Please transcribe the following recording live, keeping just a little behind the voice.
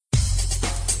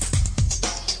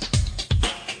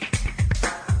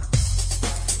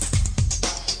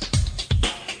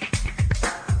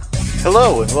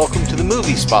Hello, and welcome to the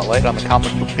Movie Spotlight on the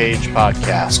Comic Book Page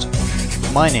podcast.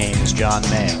 My name is John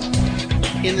Mayo.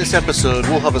 In this episode,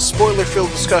 we'll have a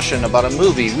spoiler-filled discussion about a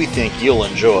movie we think you'll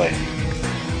enjoy.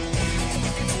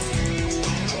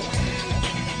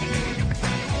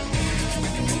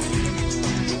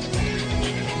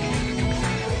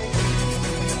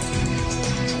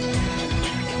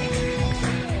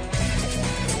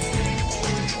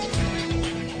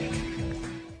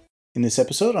 In this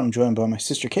episode, I'm joined by my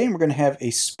sister Kay, and we're going to have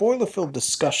a spoiler-filled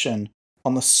discussion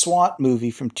on the SWAT movie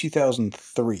from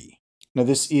 2003. Now,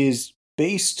 this is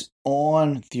based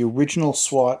on the original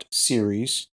SWAT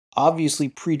series. Obviously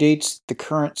predates the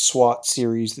current SWAT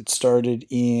series that started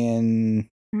in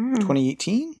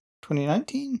 2018?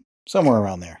 2019? Somewhere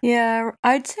around there. Yeah,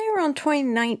 I'd say around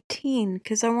 2019,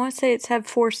 because I want to say it's had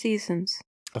 4 seasons.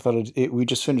 I thought we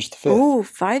just finished the 5th. Oh,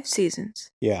 5 seasons.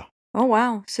 Yeah. Oh,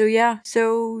 wow.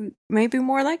 So maybe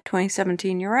more like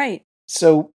 2017, you're right.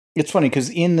 So, it's funny, because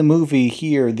in the movie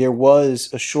here, there was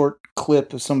a short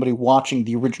clip of somebody watching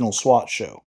the original SWAT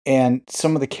show. And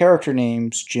some of the character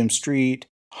names, Jim Street,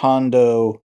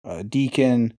 Hondo,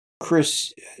 Deacon,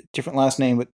 Chris, different last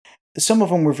name, but some of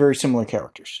them were very similar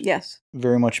characters. Yes.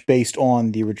 Very much based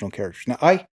on the original characters. Now,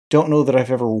 I don't know that I've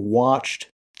ever watched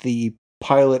the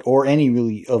pilot or any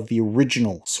really of the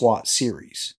original SWAT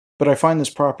series. But I find this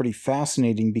property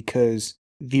fascinating because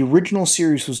the original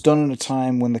series was done at a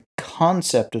time when the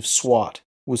concept of SWAT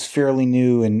was fairly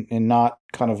new and not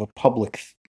kind of a public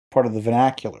part of the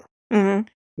vernacular. Mm-hmm.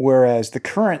 Whereas the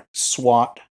current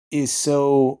SWAT is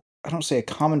so, I don't say a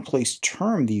commonplace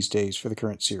term these days for the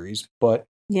current series, but,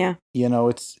 yeah,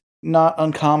 it's not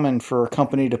uncommon for a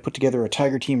company to put together a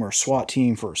Tiger team or a SWAT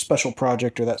team for a special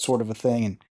project or that sort of a thing,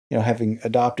 and, having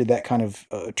adopted that kind of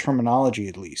terminology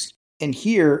at least. And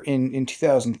here in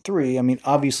 2003, I mean,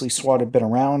 obviously SWAT had been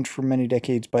around for many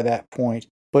decades by that point,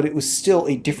 but it was still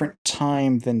a different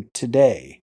time than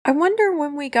today. I wonder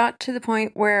when we got to the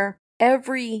point where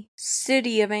every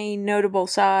city of any notable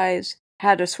size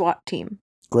had a SWAT team.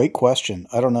 Great question.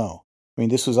 I don't know. I mean,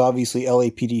 this was obviously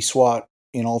LAPD SWAT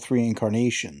in all 3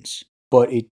 incarnations,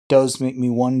 but it does make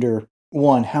me wonder,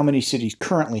 one, how many cities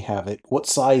currently have it? What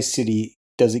size city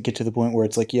does it get to the point where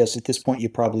it's like, yes, at this point you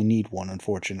probably need one,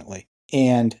 unfortunately.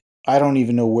 And I don't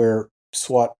even know where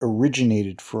SWAT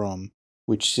originated from,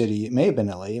 which city. It may have been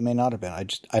LA, it may not have been.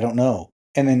 I don't know.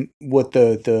 And then what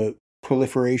the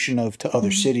proliferation of to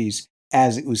other cities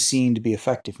as it was seen to be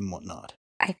effective and whatnot.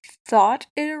 I thought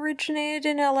it originated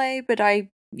in LA, but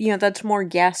that's more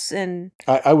guess and...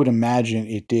 I would imagine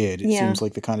it did. It Yeah. seems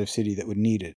like the kind of city that would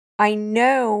need it. I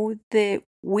know that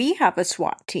we have a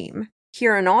SWAT team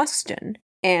here in Austin,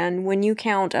 and when you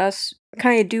count us,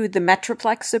 kind of do the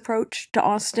Metroplex approach to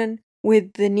Austin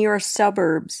with the nearest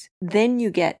suburbs, then you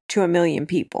get to 1 million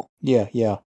people.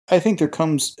 Yeah. I think there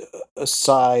comes a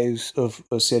size of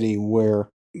a city where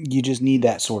you just need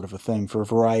that sort of a thing for a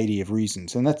variety of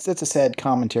reasons, and that's a sad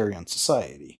commentary on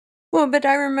society. Well, but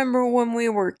I remember when we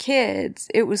were kids,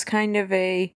 it was kind of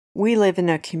we live in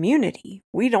a community.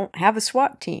 We don't have a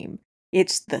SWAT team.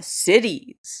 It's the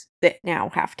cities that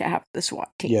now have to have the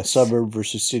SWAT teams. Yeah, suburb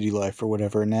versus city life or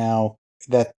whatever. Now,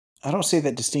 that I don't say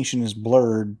that distinction is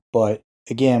blurred, but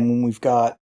again, when we've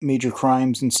got major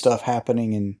crimes and stuff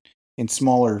happening in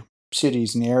smaller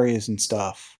cities and areas and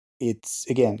stuff, it's,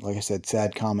 again, like I said,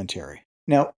 sad commentary.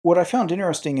 Now, what I found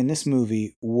interesting in this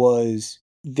movie was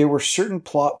there were certain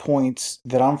plot points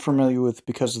that I'm familiar with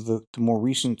because of the more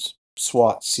recent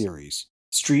SWAT series.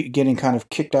 Street getting kind of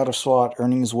kicked out of SWAT,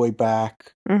 earning his way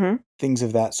back, things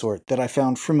of that sort that I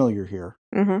found familiar here.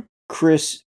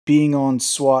 Chris being on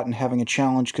SWAT and having a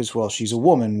challenge because, well, she's a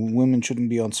woman. Women shouldn't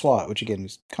be on SWAT, which again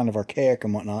is kind of archaic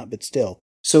and whatnot, but still.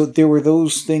 So there were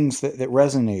those things that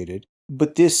resonated,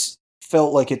 but this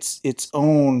felt like its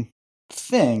own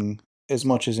thing as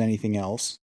much as anything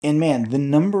else. And man, the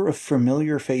number of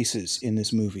familiar faces in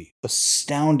this movie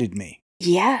astounded me.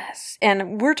 Yes,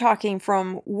 and we're talking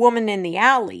from Woman in the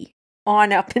Alley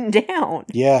on up and down.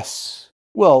 Yes.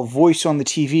 Well, voice on the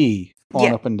TV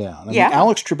on up and down. I mean,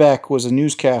 Alex Trebek was a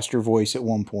newscaster voice at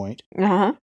one point.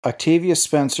 Octavia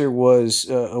Spencer was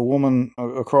a woman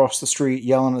across the street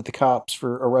yelling at the cops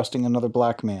for arresting another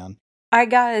black man. I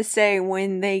gotta say,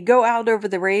 when they go out over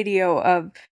the radio of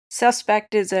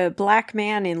suspect is a black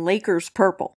man in Lakers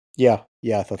purple. Yeah,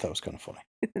 I thought that was kind of funny.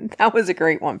 That was a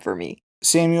great one for me.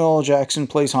 Samuel L. Jackson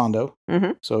plays Hondo.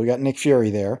 So we got Nick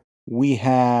Fury there. We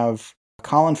have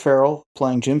Colin Farrell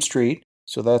playing Jim Street.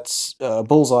 So that's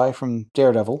Bullseye from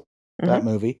Daredevil, that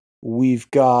movie.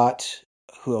 We've got,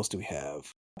 who else do we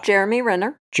have? Jeremy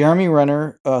Renner. Jeremy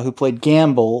Renner, who played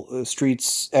Gamble,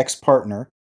 Street's ex-partner.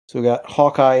 So we got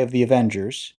Hawkeye of the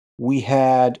Avengers. We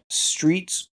had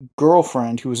Street's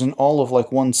girlfriend, who was in all of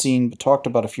like one scene but talked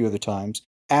about a few other times.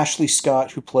 Ashley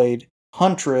Scott, who played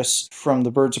Huntress from the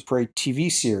Birds of Prey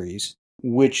TV series,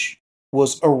 which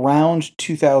was around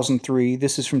 2003.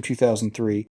 This is from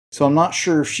 2003. So I'm not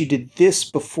sure if she did this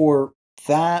before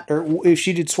that, or if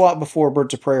she did SWAT before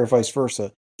Birds of Prey or vice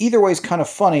versa. Either way is kind of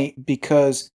funny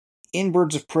because in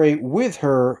Birds of Prey with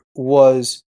her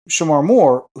was Shamar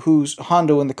Moore, who's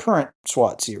Hondo in the current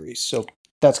SWAT series. So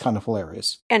that's kind of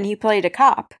hilarious. And he played a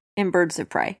cop in Birds of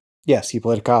Prey. Yes, he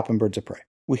played a cop in Birds of Prey.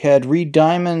 We had Reed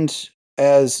Diamond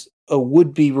as a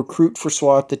would-be recruit for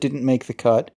SWAT that didn't make the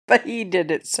cut. But he did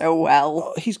it so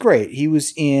well. He's great. He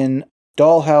was in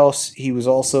Dollhouse. He was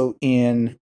also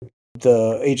in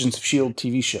the Agents of S.H.I.E.L.D.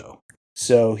 TV show.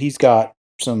 So he's got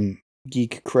some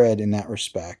geek cred in that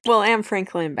respect. Well, and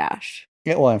Franklin Bash.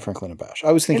 Yeah, well, and Franklin and Bash.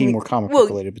 I was thinking more comic book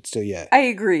related, but still, yeah. I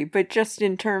agree, but just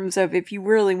in terms of if you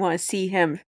really want to see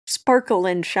him sparkle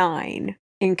and shine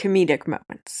in comedic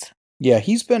moments. Yeah,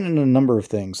 he's been in a number of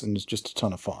things, and it's just a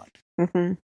ton of fun.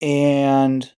 Mm-hmm.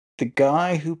 And the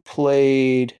guy who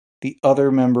played the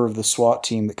other member of the SWAT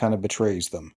team that kind of betrays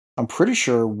them, I'm pretty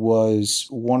sure was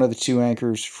one of the two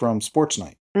anchors from Sports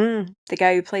Night. The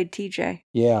guy who played TJ.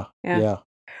 Yeah.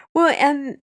 Well,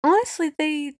 and honestly,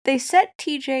 they set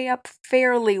TJ up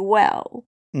fairly well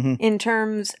in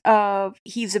terms of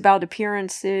he's about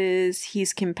appearances,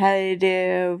 he's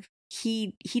competitive,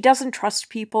 he doesn't trust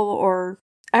people, or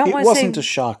I don't want to say... It wasn't a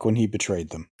shock when he betrayed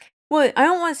them. Well, I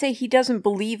don't want to say he doesn't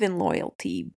believe in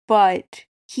loyalty, but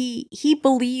he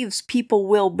believes people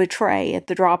will betray at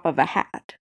the drop of a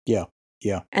hat.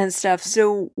 Yeah. And stuff.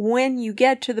 So when you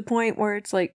get to the point where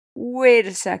it's like, wait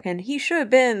a second, he should have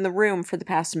been in the room for the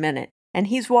past minute, and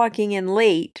he's walking in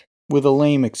late. With a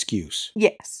lame excuse.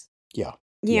 Yes. Yeah.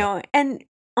 You know, and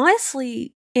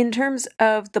honestly, in terms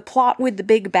of the plot with the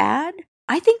big bad,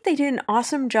 I think they did an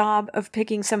awesome job of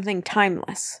picking something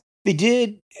timeless. They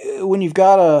did. When you've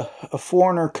got a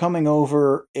foreigner coming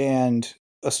over and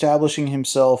establishing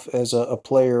himself as a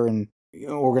player in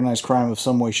organized crime of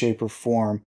some way, shape, or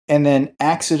form, and then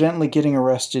accidentally getting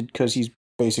arrested because he's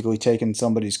basically taken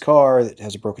somebody's car that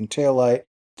has a broken taillight.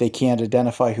 They can't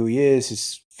identify who he is.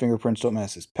 His fingerprints don't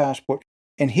match his passport.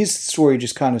 And his story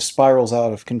just kind of spirals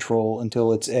out of control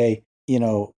until it's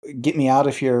get me out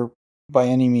of here by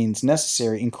any means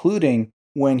necessary, including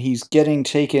when he's getting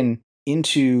taken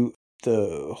into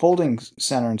the holding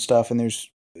center and stuff, and there's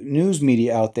news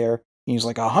media out there, and he's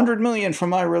like, $100 million for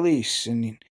my release.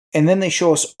 And then they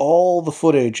show us all the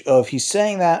footage of he's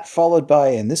saying that, followed by,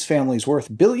 and this family's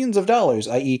worth billions of dollars,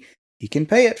 i.e., he can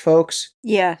pay it, folks.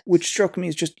 Yeah. Which struck me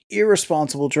as just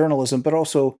irresponsible journalism, but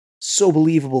also so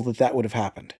believable that would have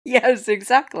happened. Yes,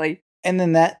 exactly. And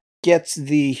then that gets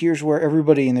here's where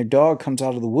everybody and their dog comes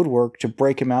out of the woodwork to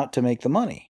break him out to make the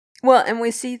money. Well, and we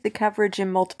see the coverage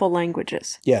in multiple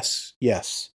languages. Yes.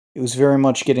 It was very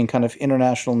much getting kind of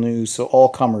international news, so all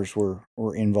comers were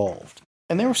involved.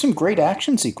 And there were some great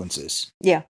action sequences.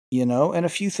 Yeah. And a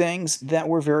few things that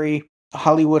were very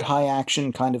Hollywood high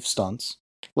action kind of stunts.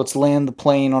 Let's land the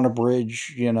plane on a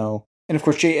bridge, And of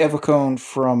course, Jay Evacone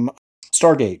from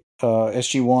Stargate,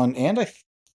 SG-1, and I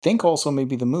think also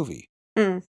maybe the movie,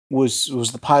 was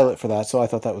the pilot for that, so I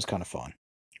thought that was kind of fun.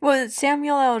 Well,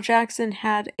 Samuel L. Jackson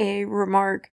had a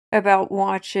remark about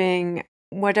watching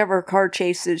whatever car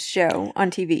chases show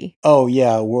on TV. Oh,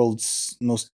 yeah, World's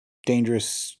Most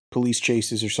Dangerous Police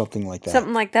Chases or something like that.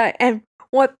 Something like that. And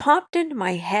what popped into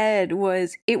my head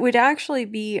was it would actually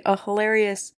be a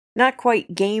hilarious, not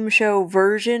quite game show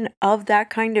version of that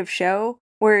kind of show,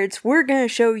 where we're going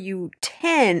to show you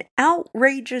 10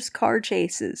 outrageous car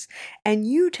chases, and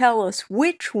you tell us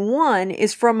which one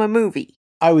is from a movie.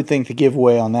 I would think the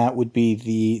giveaway on that would be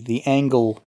the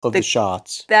angle of the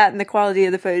shots. That and the quality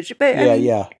of the footage. But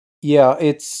Yeah,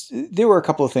 there were a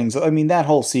couple of things. I mean, that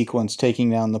whole sequence,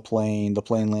 taking down the plane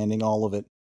landing, all of it,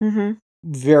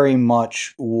 very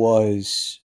much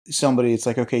was somebody, it's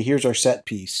like, okay, here's our set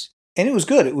piece. And it was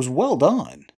good. It was well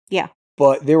done. Yeah.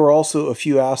 But there were also a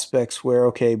few aspects where,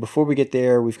 okay, before we get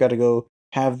there, we've got to go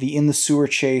have the in the sewer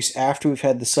chase after we've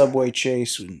had the subway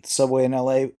chase, subway in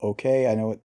LA. Okay, I know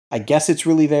it. I guess it's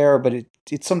really there, but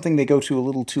it's something they go to a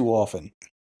little too often.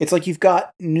 It's like you've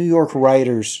got New York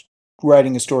writers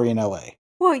writing a story in LA.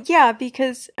 Well, yeah,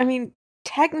 because, I mean,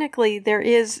 technically there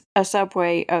is a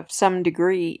subway of some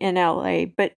degree in LA,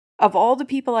 but of all the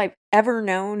people I've ever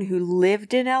known who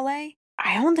lived in LA,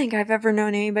 I don't think I've ever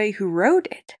known anybody who wrote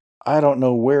it. I don't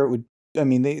know where it would... I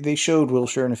mean, they showed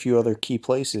Wilshire and a few other key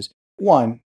places.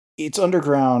 One, it's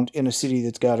underground in a city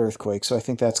that's got earthquakes, so I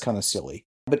think that's kind of silly.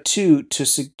 But two, to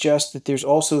suggest that there's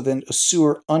also then a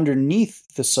sewer underneath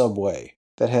the subway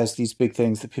that has these big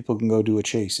things that people can go do a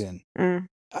chase in. Mm.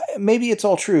 Maybe it's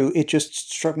all true. It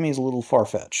just struck me as a little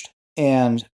far-fetched.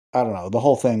 And, I don't know, the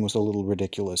whole thing was a little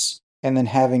ridiculous. And then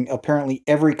having apparently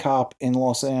every cop in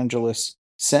Los Angeles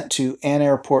sent to an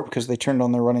airport because they turned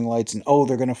on their running lights and,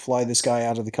 they're going to fly this guy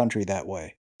out of the country that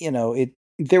way.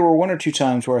 There were one or two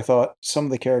times where I thought some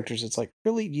of the characters, it's like,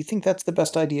 really? Do you think that's the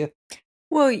best idea?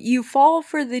 Well, you fall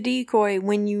for the decoy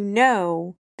when you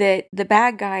know that the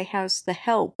bad guy has the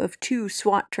help of 2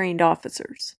 SWAT-trained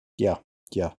officers. Yeah.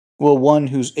 Well, one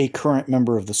who's a current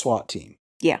member of the SWAT team.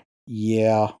 Yeah.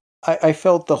 Yeah. I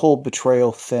felt the whole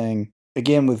betrayal thing,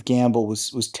 again with Gamble,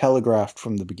 was telegraphed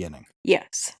from the beginning.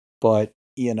 Yes. But,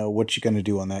 what you going to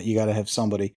do on that? You got to have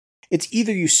somebody. It's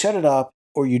either you set it up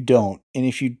or you don't. And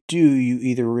if you do, you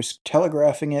either risk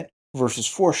telegraphing it versus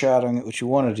foreshadowing it, which you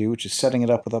want to do, which is setting it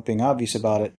up without being obvious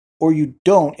about it, or you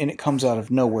don't and it comes out of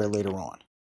nowhere later on.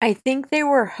 I think they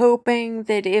were hoping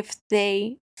that if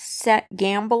they set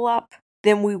Gamble up,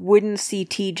 then we wouldn't see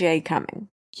TJ coming.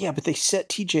 Yeah, but they set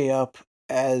TJ up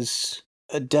as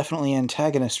a definitely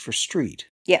antagonist for Street.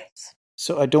 Yes.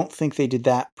 So I don't think they did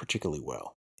that particularly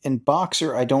well. And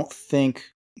Boxer, I don't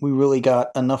think we really got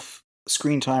enough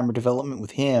screen time or development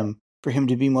with him for him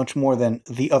to be much more than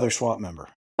the other SWAT member.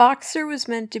 Boxer was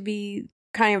meant to be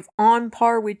kind of on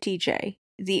par with TJ.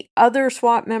 The other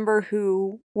SWAT member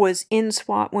who was in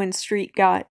SWAT when Street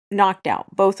got knocked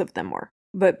out, both of them were.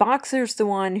 But Boxer's the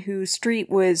one who Street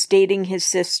was dating his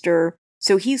sister,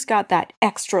 so he's got that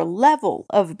extra level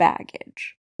of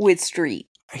baggage with Street.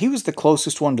 He was the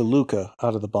closest one to Luca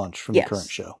out of the bunch from the current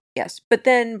show. Yes, but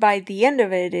then by the end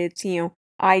of it, it's,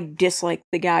 I dislike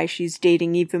the guy she's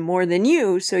dating even more than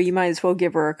you, so you might as well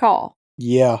give her a call.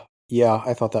 Yeah,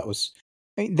 I thought that was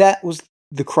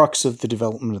the crux of the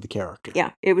development of the character.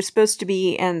 Yeah, it was supposed to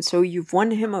be, and so you've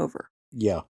won him over.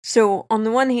 Yeah. So, on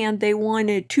the one hand, they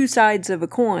wanted 2 sides of a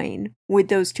coin with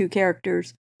those 2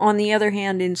 characters. On the other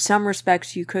hand, in some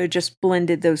respects, you could have just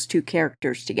blended those 2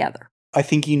 characters together. I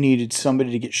think you needed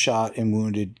somebody to get shot and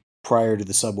wounded prior to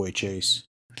the subway chase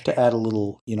to add a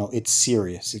little, it's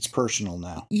serious, it's personal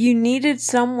now. You needed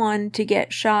someone to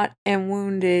get shot and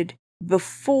wounded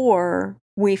before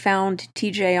we found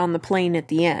TJ on the plane at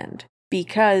the end,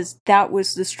 because that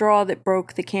was the straw that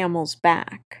broke the camel's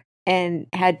back and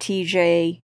had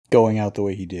TJ going out the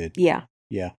way he did. Yeah.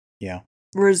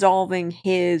 Resolving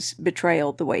his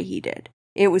betrayal the way he did.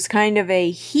 It was kind of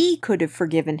he could have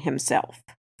forgiven himself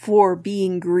for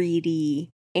being greedy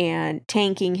and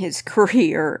tanking his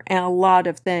career and a lot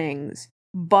of things,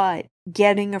 but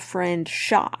getting a friend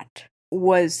shot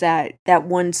was that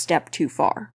one step too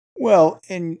far. Well,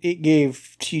 and it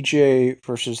gave TJ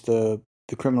versus the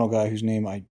criminal guy whose name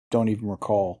I don't even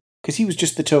recall, because he was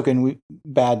just the token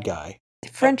bad guy.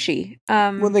 Frenchie.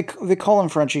 Well, they call him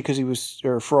Frenchie because he was,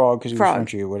 or Frog because he was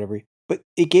Frenchie or whatever. But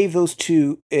it gave those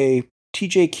two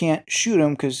TJ can't shoot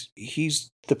him because he's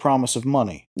the promise of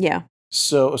money. Yeah.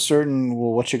 So a certain,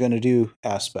 what you gonna do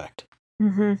aspect.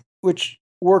 Mm-hmm. Which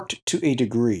worked to a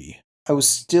degree. I was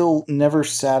still never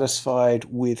satisfied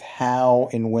with how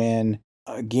and when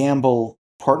Gamble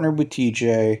partnered with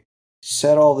TJ,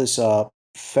 set all this up,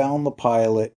 found the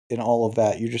pilot, and all of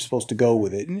that. You're just supposed to go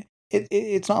with it. And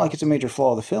it's not like it's a major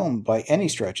flaw of the film by any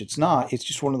stretch. It's not. It's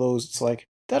just one of those, it's like,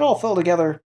 that all fell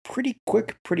together pretty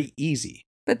quick, pretty easy.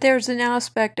 But there's an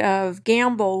aspect of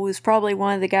Gamble was probably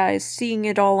one of the guys seeing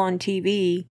it all on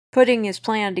TV, putting his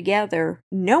plan together,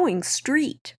 knowing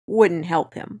Street wouldn't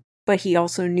help him, but he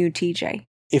also knew TJ.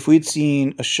 If we'd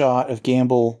seen a shot of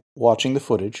Gamble watching the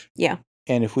footage, yeah,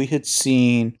 and if we had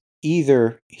seen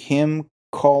either him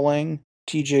calling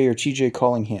TJ or TJ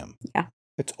calling him, yeah,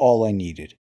 that's all I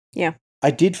needed. Yeah.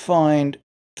 I did find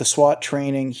the SWAT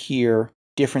training here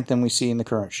different than we see in the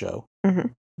current show. Mm-hmm.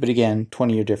 But again,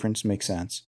 20-year difference makes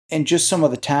sense. And just some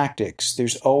of the tactics.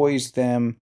 There's always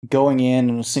them going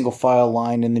in a single file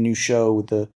line in the new show with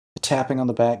the tapping on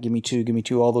the back, give me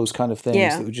two, all those kind of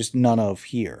things that were just none of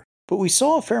here. But we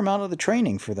saw a fair amount of the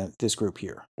training for this group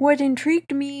here. What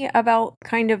intrigued me about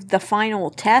kind of the final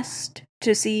test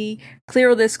to see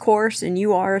clear this course and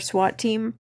you are a SWAT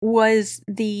team was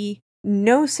the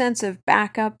no sense of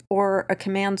backup or a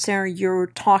command center you're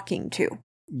talking to.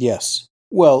 Yes.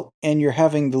 Well, and you're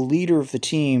having the leader of the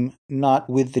team not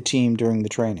with the team during the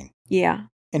training. Yeah.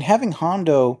 And having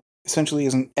Hondo, essentially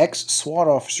as an ex-SWAT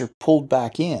officer pulled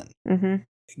back in,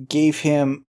 gave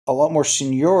him a lot more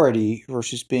seniority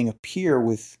versus being a peer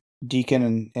with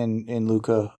Deacon and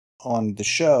Luca on the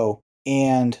show.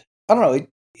 And, I don't know,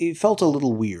 it felt a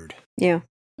little weird. Yeah.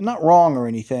 Not wrong or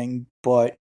anything,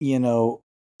 but,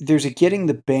 there's a getting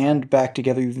the band back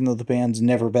together even though the band's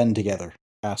never been together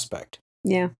aspect.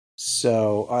 Yeah.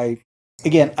 So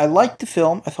Again, I liked the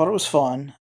film. I thought it was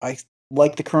fun. I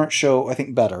like the current show, I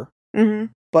think, better.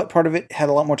 Mm-hmm. But part of it had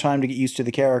a lot more time to get used to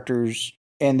the characters,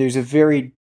 and there's a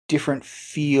very different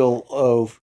feel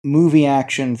of movie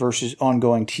action versus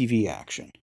ongoing TV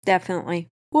action. Definitely.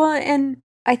 Well, and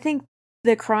I think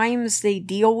the crimes they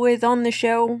deal with on the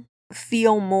show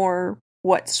feel more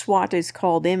what SWAT is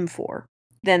called in for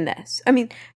than this. I mean,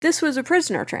 this was a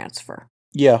prisoner transfer.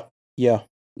 Yeah, yeah.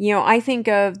 You know, I think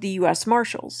of the U.S.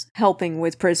 Marshals helping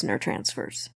with prisoner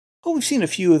transfers. Well, we've seen a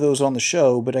few of those on the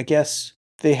show, but I guess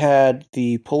they had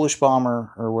the Polish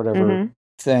bomber or whatever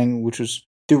thing, which was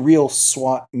the real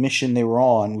SWAT mission they were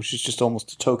on, which is just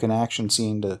almost a token action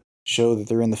scene to show that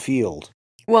they're in the field.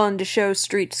 Well, and to show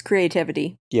Street's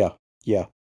creativity. Yeah, yeah.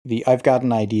 The I've got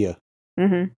an idea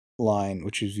Mm-hmm. line,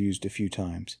 which is used a few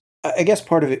times. I guess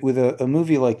part of it with a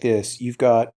movie like this, you've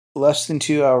got less than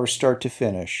 2 hours start to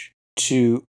finish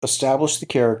to establish the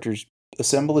characters,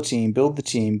 assemble a team, build the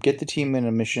team, get the team in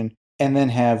a mission, and then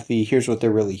have the here's what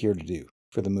they're really here to do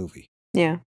for the movie.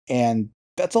 Yeah. And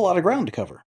that's a lot of ground to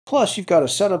cover. Plus, you've got to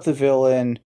set up the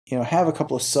villain, have a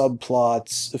couple of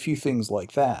subplots, a few things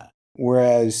like that.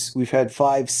 Whereas we've had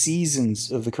 5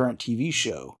 seasons of the current TV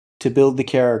show to build the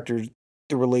characters,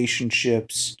 the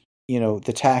relationships,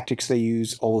 the tactics they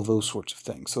use, all of those sorts of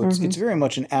things. So it's very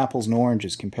much an apples and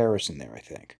oranges comparison there, I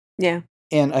think. Yeah.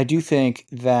 And I do think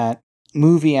that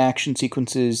movie action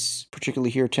sequences, particularly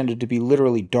here, tended to be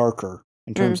literally darker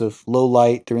in terms of low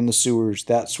light, they're in the sewers,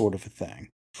 that sort of a thing.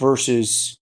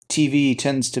 Versus TV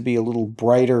tends to be a little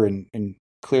brighter and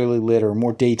clearly lit, or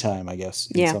more daytime, I guess,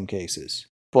 in some cases.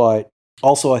 But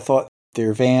also I thought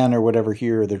their van or whatever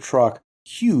here, their truck,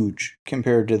 huge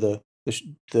compared to the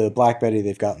Black Betty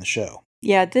they've got in the show.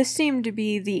 Yeah, this seemed to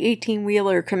be the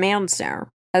 18-wheeler command center,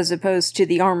 as opposed to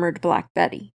the armored Black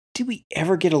Betty. Did we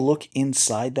ever get a look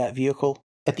inside that vehicle?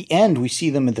 At the end, we see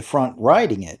them at the front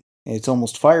riding it. It's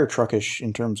almost fire truckish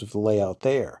in terms of the layout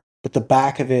there. But the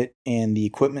back of it and the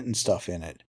equipment and stuff in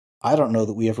it, I don't know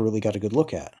that we ever really got a good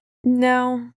look at.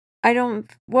 No, I don't.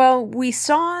 Well, we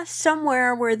saw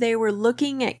somewhere where they were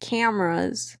looking at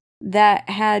cameras that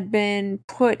had been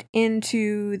put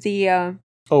into the...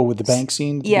 with the bank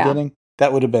scene at the beginning?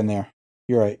 That would have been there.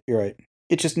 You're right.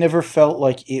 It just never felt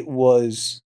like it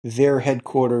was their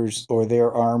headquarters or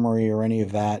their armory or any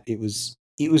of that. It was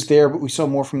there, but we saw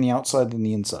more from the outside than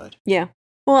the inside. Yeah.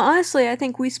 Well, honestly, I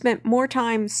think we spent more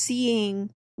time seeing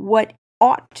what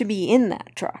ought to be in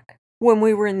that truck when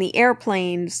we were in the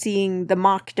airplane seeing the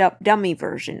mocked-up dummy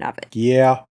version of it.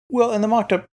 Yeah. Well, and the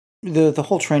mocked-up, the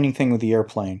whole training thing with the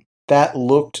airplane, that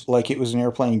looked like it was an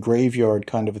airplane graveyard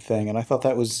kind of a thing, and I thought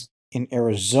that was in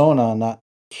Arizona, not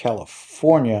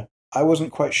California. I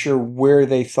wasn't quite sure where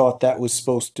they thought that was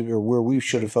supposed to be, or where we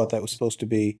should have thought that was supposed to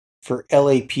be for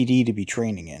LAPD to be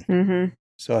training in. Mm-hmm.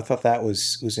 So I thought that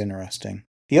was interesting.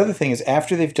 The other thing is,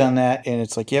 after they've done that, and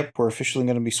it's like, yep, we're officially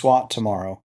going to be SWAT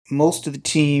tomorrow, most of the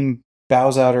team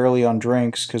bows out early on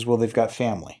drinks because, well, they've got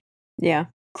family. Yeah.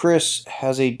 Chris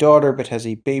has a daughter, but has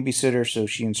a babysitter, so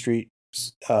she and Street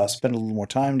spend a little more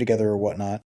time together or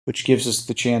whatnot, which gives us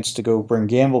the chance to go bring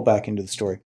Gamble back into the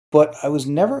story. But I was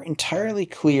never entirely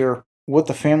clear what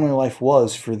the family life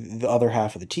was for the other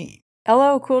half of the team.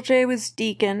 LL Cool J was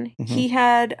Deacon. Mm-hmm. He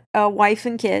had a wife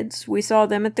and kids. We saw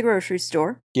them at the grocery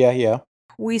store. Yeah.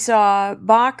 We saw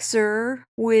Boxer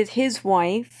with his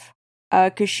wife,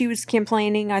 because she was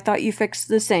complaining, I thought you fixed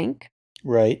the sink.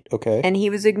 Right, okay. And he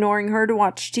was ignoring her to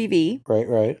watch TV.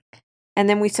 Right. And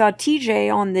then we saw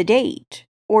TJ on the date,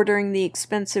 ordering the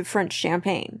expensive French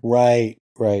champagne. Right.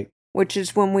 Which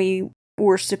is when we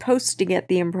were supposed to get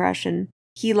the impression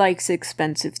he likes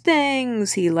expensive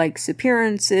things, he likes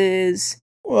appearances.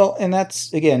 Well, and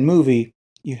that's, again, movie.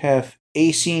 You have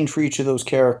a scene for each of those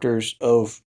characters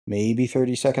of maybe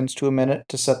 30 seconds to a minute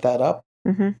to set that up.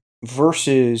 Mm-hmm.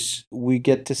 Versus we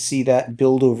get to see that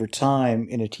build over time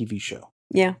in a TV show.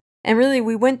 Yeah. And really,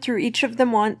 we went through each of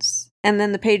them once, and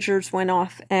then the pagers went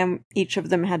off, and each of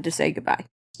them had to say goodbye.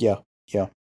 Yeah.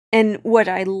 And what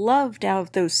I loved out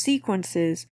of those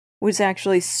sequences was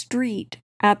actually Street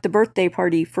at the birthday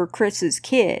party for Chris's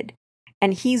kid.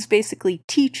 And he's basically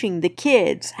teaching the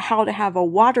kids how to have a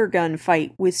water gun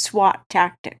fight with SWAT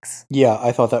tactics. Yeah,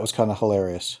 I thought that was kind of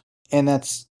hilarious. And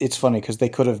it's funny because they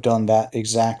could have done that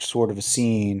exact sort of a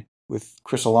scene with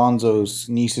Chris Alonso's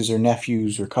nieces or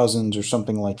nephews or cousins or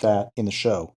something like that in the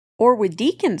show. Or with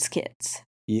Deacon's kids.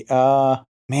 Yeah,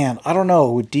 man, I don't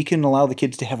know. Would Deacon allow the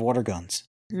kids to have water guns?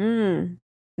 Now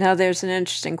there's an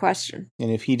interesting question. And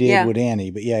if he did, would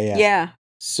Annie? But yeah. Yeah.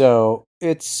 So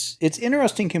it's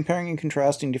interesting comparing and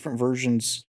contrasting different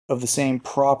versions of the same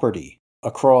property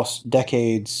across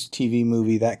decades, TV,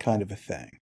 movie, that kind of a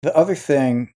thing. The other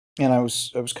thing, and I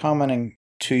was commenting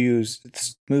to you as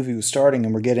this movie was starting,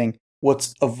 and we're getting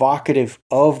what's evocative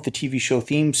of the TV show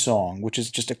theme song, which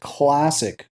is just a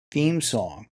classic theme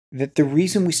song, that the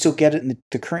reason we still get it in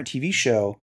the current TV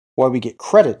show, why we get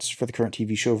credits for the current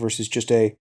TV show versus just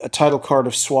a title card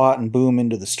of SWAT and boom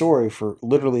into the story for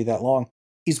literally that long,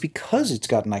 is because it's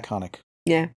got an iconic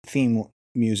theme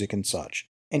music and such.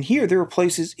 And here, there were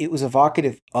places it was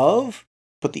evocative of,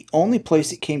 but the only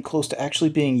place it came close to actually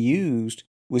being used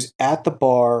was at the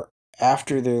bar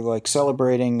after they're like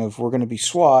celebrating of we're going to be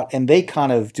SWAT, and they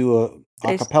kind of do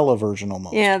a cappella version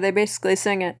almost. Yeah, they basically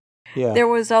sing it. Yeah. There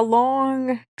was a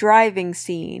long driving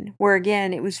scene where,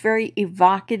 again, it was very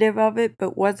evocative of it,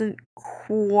 but wasn't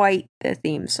quite the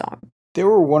theme song. There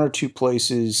were one or two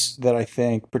places that I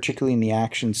think, particularly in the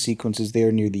action sequences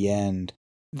there near the end,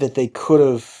 that they could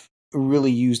have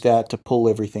really used that to pull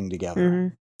everything together.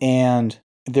 Mm-hmm. And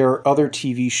there are other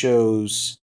TV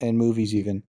shows and movies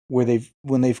even where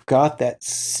when they've got that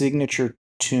signature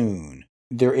tune,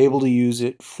 they're able to use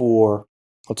it for,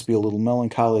 let's be a little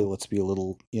melancholy, let's be a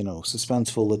little,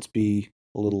 suspenseful, let's be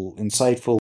a little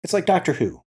insightful. It's like Doctor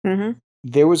Who. Mm-hmm.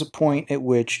 There was a point at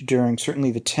which, during certainly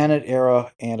the Tennant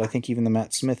era, and I think even the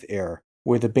Matt Smith era,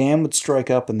 where the band would strike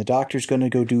up and the Doctor's going to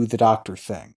go do the Doctor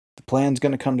thing. The plan's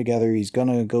going to come together, he's going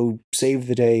to go save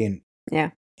the day.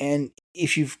 And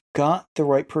if you've got the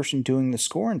right person doing the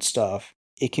score and stuff,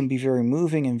 it can be very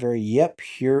moving and very,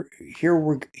 here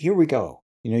we go.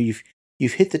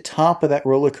 You've hit the top of that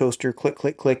roller coaster, click,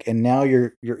 click, click, and now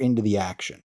you're into the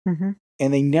action. Mm-hmm.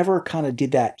 And they never kind of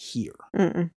did that here.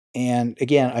 Mm-mm. And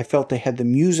again, I felt they had the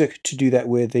music to do that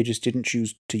with, they just didn't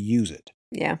choose to use it.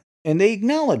 Yeah. And they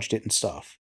acknowledged it and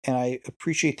stuff. And I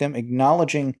appreciate them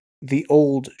acknowledging the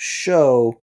old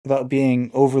show without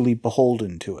being overly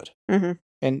beholden to it. Mm-hmm.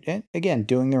 And again,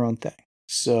 doing their own thing.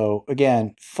 So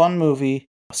again, fun movie.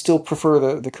 Still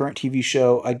prefer the current TV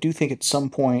show. I do think at some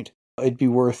point it'd be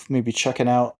worth maybe checking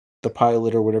out the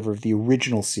pilot or whatever of the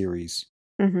original series.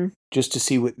 Mm-hmm. Just to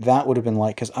see what that would have been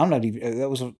like. Because I'm not even... That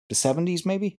was the 70s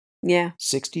maybe? Yeah.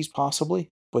 60s possibly?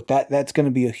 But that's going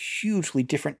to be a hugely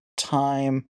different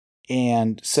time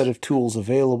and set of tools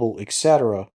available,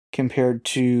 etc., compared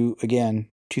to, again,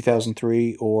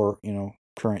 2003 or,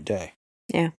 current day.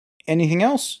 Yeah. Anything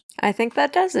else? I think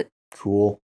that does it.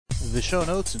 Cool. The show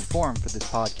notes and forum for this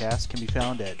podcast can be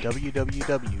found at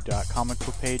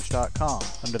www.comicbookpage.com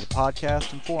under the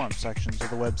podcast and forum sections of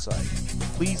the website.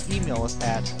 Please email us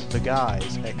at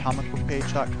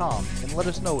theguys@comicbookpage.com and let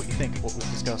us know what you think of what was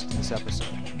discussed in this episode.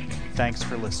 Thanks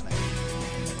for listening.